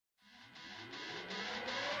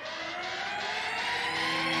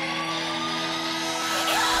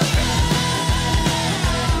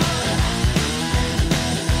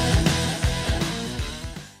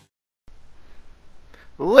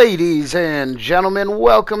Ladies and gentlemen,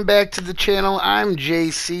 welcome back to the channel. I'm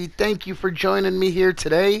JC. Thank you for joining me here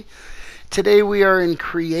today. Today we are in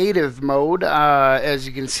creative mode. As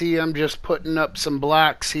you can see, I'm just putting up some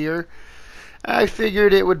blocks here. I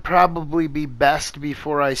figured it would probably be best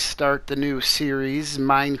before I start the new series,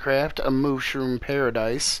 Minecraft, a MooShroom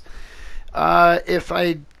Paradise. If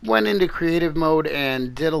I went into creative mode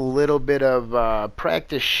and did a little bit of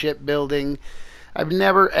practice shipbuilding. I've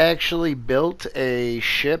never actually built a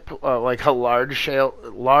ship, like a large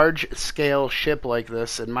scale ship like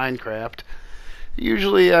this in Minecraft.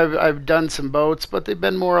 Usually I've done some boats, but they've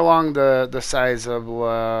been more along the size of,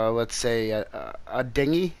 let's say, a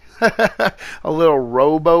dinghy. A little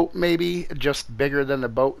rowboat, maybe, just bigger than the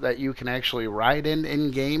boat that you can actually ride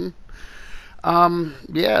in game.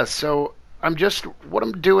 Yeah, so what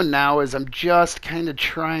I'm doing now is I'm just kind of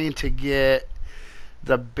trying to get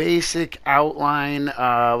the basic outline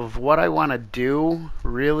of what I want to do,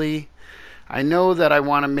 really. I know that I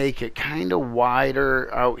want to make it kind of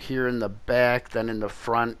wider out here in the back than in the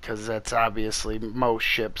front, because that's obviously most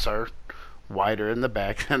ships are wider in the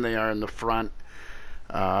back than they are in the front.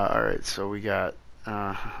 Alright, so we got,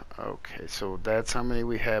 okay, so that's how many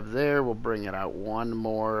we have there. We'll bring it out one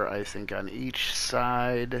more, I think, on each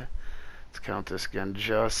side. Let's count this again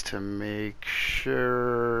just to make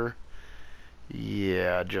sure.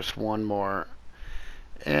 Yeah, just one more.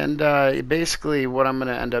 And basically what I'm going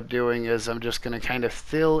to end up doing is I'm just going to kind of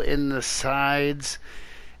fill in the sides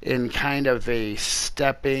in kind of a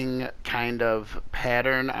stepping kind of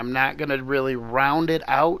pattern. I'm not going to really round it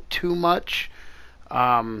out too much. Like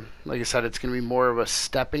I said, it's going to be more of a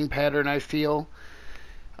stepping pattern, I feel.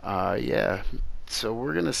 Yeah, so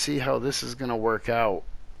we're going to see how this is going to work out.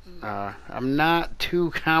 I'm not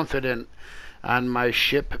too confident on my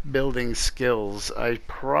shipbuilding skills. I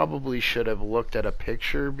probably should have looked at a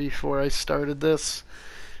picture before I started this.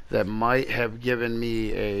 That might have given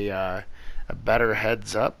me a better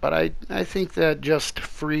heads up, but I think that just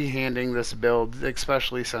freehanding this build,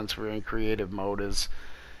 especially since we're in creative mode, is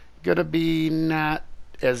gonna be not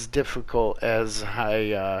as difficult as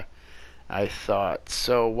I thought.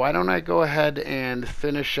 So why don't I go ahead and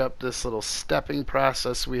finish up this little stepping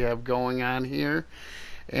process we have going on here.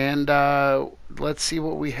 And let's see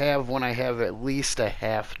what we have when I have at least a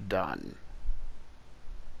half done.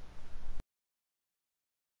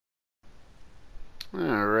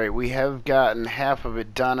 Alright, we have gotten half of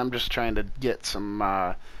it done. I'm just trying to get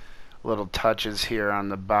some little touches here on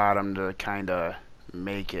the bottom to kind of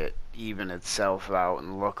make it even itself out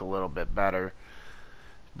and look a little bit better.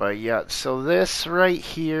 But yeah, so this right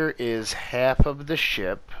here is half of the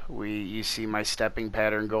ship. You see my stepping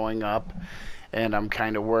pattern going up. And I'm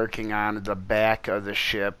kind of working on the back of the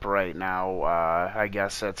ship right now. I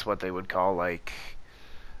guess that's what they would call, like,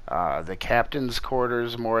 the captain's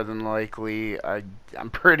quarters, more than likely. I'm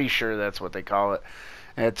pretty sure that's what they call it.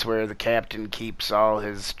 It's where the captain keeps all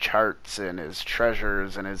his charts and his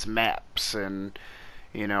treasures and his maps and,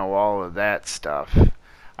 you know, all of that stuff.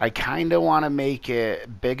 I kind of want to make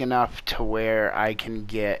it big enough to where I can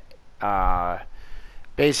get...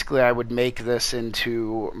 basically, I would make this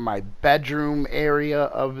into my bedroom area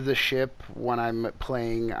of the ship when I'm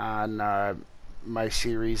playing on my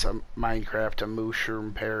series of Minecraft, a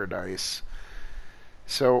MooShroom Paradise.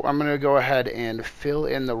 So I'm going to go ahead and fill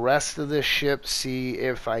in the rest of this ship, see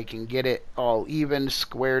if I can get it all even,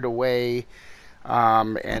 squared away.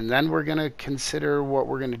 And then we're going to consider what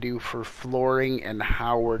we're going to do for flooring and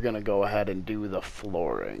how we're going to go ahead and do the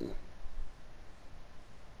flooring.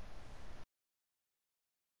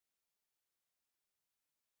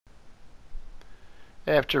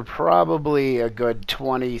 After probably a good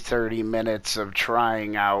 20-30 minutes of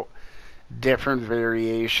trying out different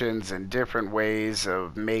variations and different ways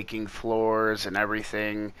of making floors and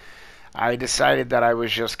everything, I decided that I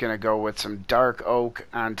was just going to go with some dark oak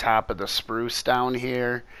on top of the spruce down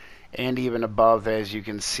here. And even above, as you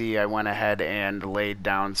can see, I went ahead and laid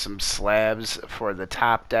down some slabs for the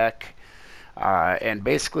top deck. And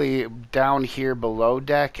basically down here below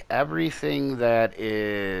deck, everything that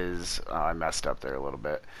is, I messed up there a little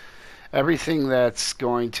bit. Everything that's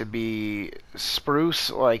going to be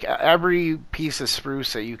spruce, like every piece of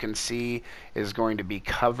spruce that you can see is going to be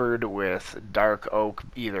covered with dark oak,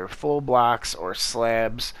 either full blocks or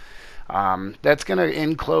slabs. That's going to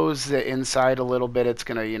enclose the inside a little bit. It's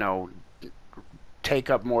going to, you know,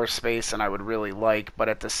 take up more space than I would really like, but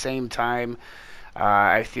at the same time,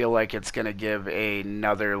 I feel like it's going to give a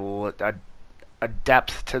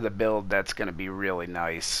depth to the build that's going to be really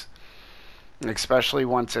nice. Especially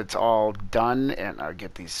once it's all done. And I'll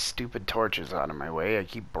get these stupid torches out of my way. I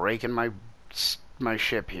keep breaking my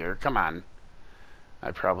ship here. Come on.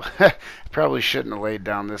 I probably probably shouldn't have laid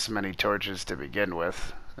down this many torches to begin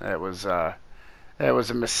with. That was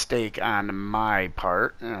a mistake on my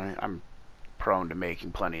part. I'm prone to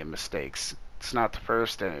making plenty of mistakes. It's not the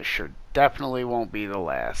first, and it sure definitely won't be the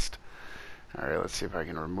last. Alright, let's see if I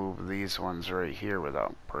can remove these ones right here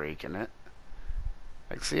without breaking it.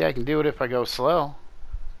 See, I can do it if I go slow.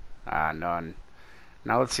 Ah, none.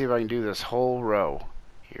 Now let's see if I can do this whole row.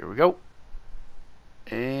 Here we go.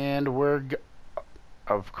 And we're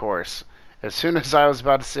of course. As soon as I was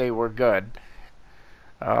about to say we're good.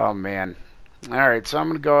 Oh, man. Alright, so I'm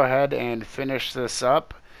going to go ahead and finish this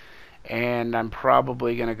up. And I'm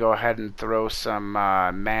probably going to go ahead and throw some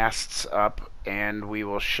masts up, and we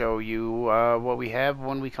will show you what we have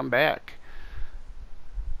when we come back.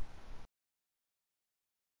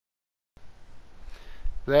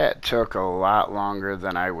 That took a lot longer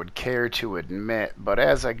than I would care to admit, but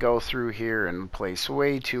as I go through here and place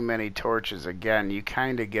way too many torches again, you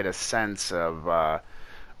kind of get a sense of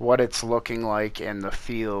what it's looking like and the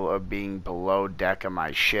feel of being below deck of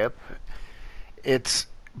my ship. It's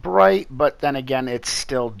bright, but then again, it's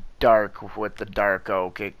still dark with the dark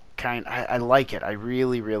oak. I like it. I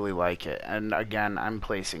really, really like it. And again, I'm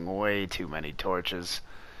placing way too many torches.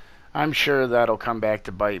 I'm sure that'll come back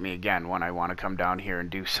to bite me again when I want to come down here and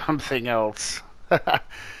do something else.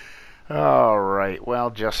 Alright, well,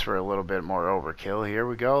 just for a little bit more overkill, here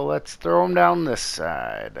we go. Let's throw them down this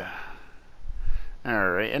side.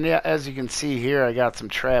 Alright, and yeah, as you can see here, I got some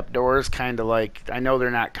trap doors, kind of like, I know they're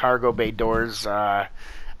not cargo bay doors. I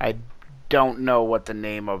don't know what the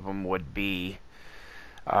name of them would be.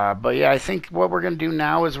 But yeah, I think what we're going to do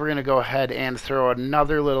now is we're going to go ahead and throw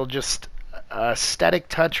another little just aesthetic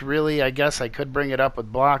touch. Really, I guess I could bring it up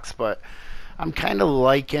with blocks, but I'm kind of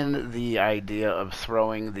liking the idea of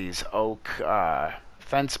throwing these oak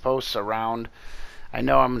fence posts around. I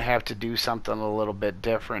know I'm going to have to do something a little bit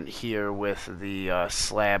different here with the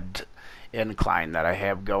slabbed incline that I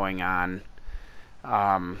have going on.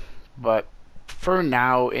 But for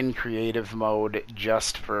now, in creative mode,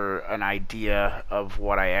 just for an idea of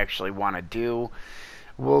what I actually want to do,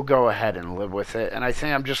 we'll go ahead and live with it. And I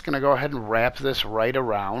think I'm just going to go ahead and wrap this right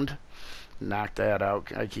around. Knock that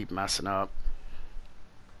out. I keep messing up.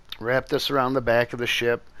 Wrap this around the back of the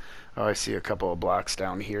ship. Oh, I see a couple of blocks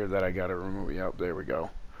down here that I got to remove. Yep, there we go.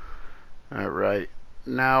 Alright.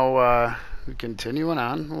 Now, continuing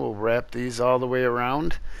on, we'll wrap these all the way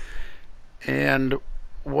around. And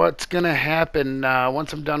what's going to happen,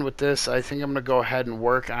 once I'm done with this, I think I'm going to go ahead and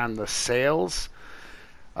work on the sails.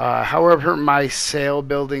 However, my sail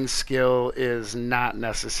building skill is not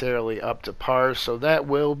necessarily up to par, so that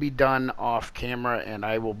will be done off camera, and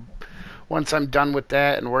I will, once I'm done with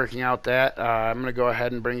that and working out that, I'm going to go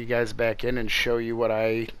ahead and bring you guys back in and show you what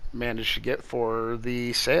I managed to get for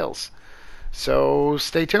the sails. So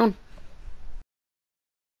stay tuned.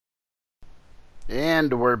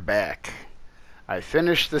 And we're back. I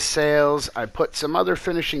finished the sails. I put some other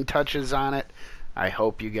finishing touches on it. I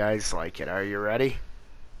hope you guys like it. Are you ready?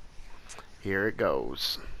 Here it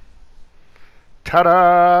goes.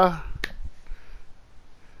 Ta-da!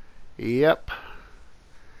 Yep.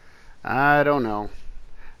 I don't know.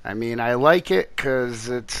 I mean, I like it because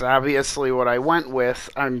it's obviously what I went with.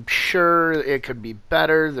 I'm sure it could be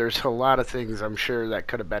better. There's a lot of things I'm sure that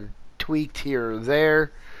could have been tweaked here or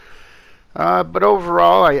there. But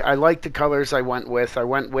overall, I like the colors I went with. I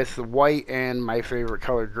went with the white and my favorite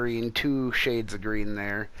color, green. 2 shades of green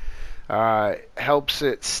there. Helps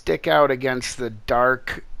it stick out against the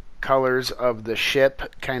dark colors of the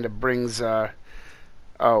ship. Kind of brings, oh,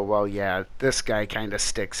 well, yeah, this guy kind of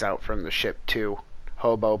sticks out from the ship too.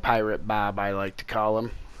 Hobo, Pirate Bob, I like to call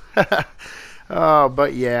him. Oh,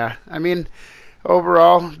 but yeah, I mean,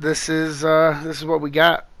 overall, this is what we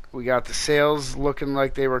got. We got the sails looking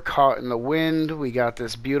like they were caught in the wind. We got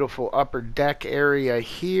this beautiful upper deck area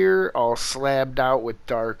here, all slabbed out with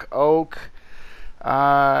dark oak.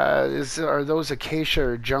 Are those acacia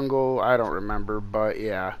or jungle? I don't remember, but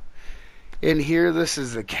yeah. In here, this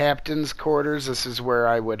is the captain's quarters. This is where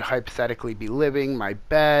I would hypothetically be living, my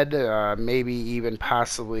bed, maybe even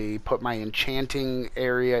possibly put my enchanting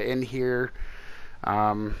area in here.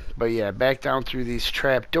 But yeah, back down through these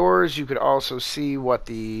trap doors, you could also see what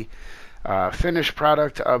the finished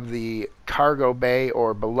product of the cargo bay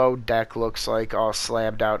or below deck looks like, all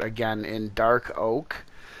slabbed out again in dark oak.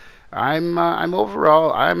 I'm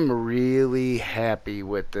overall, I'm really happy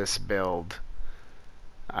with this build.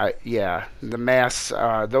 Yeah, the masts,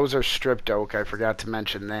 those are stripped oak. I forgot to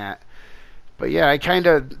mention that. But yeah,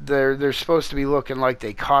 they're supposed to be looking like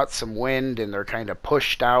they caught some wind and they're kind of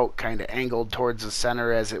pushed out, kind of angled towards the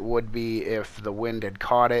center as it would be if the wind had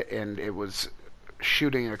caught it and it was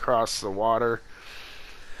shooting across the water.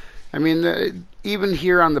 I mean, even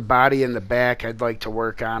here on the body and the back, I'd like to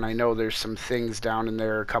work on. I know there's some things down in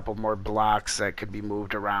there, a couple more blocks that could be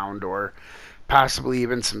moved around, or possibly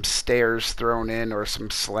even some stairs thrown in, or some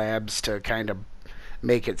slabs to kind of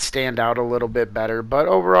make it stand out a little bit better. But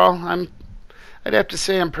overall, I'd have to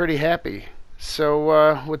say I'm pretty happy.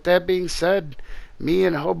 So with that being said, me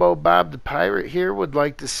and Hobo Bob the Pirate here would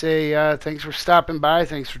like to say thanks for stopping by.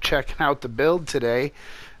 Thanks for checking out the build today.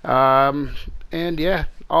 And yeah,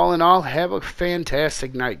 all in all, have a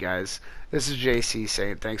fantastic night, guys. This is JC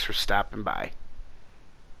saying thanks for stopping by.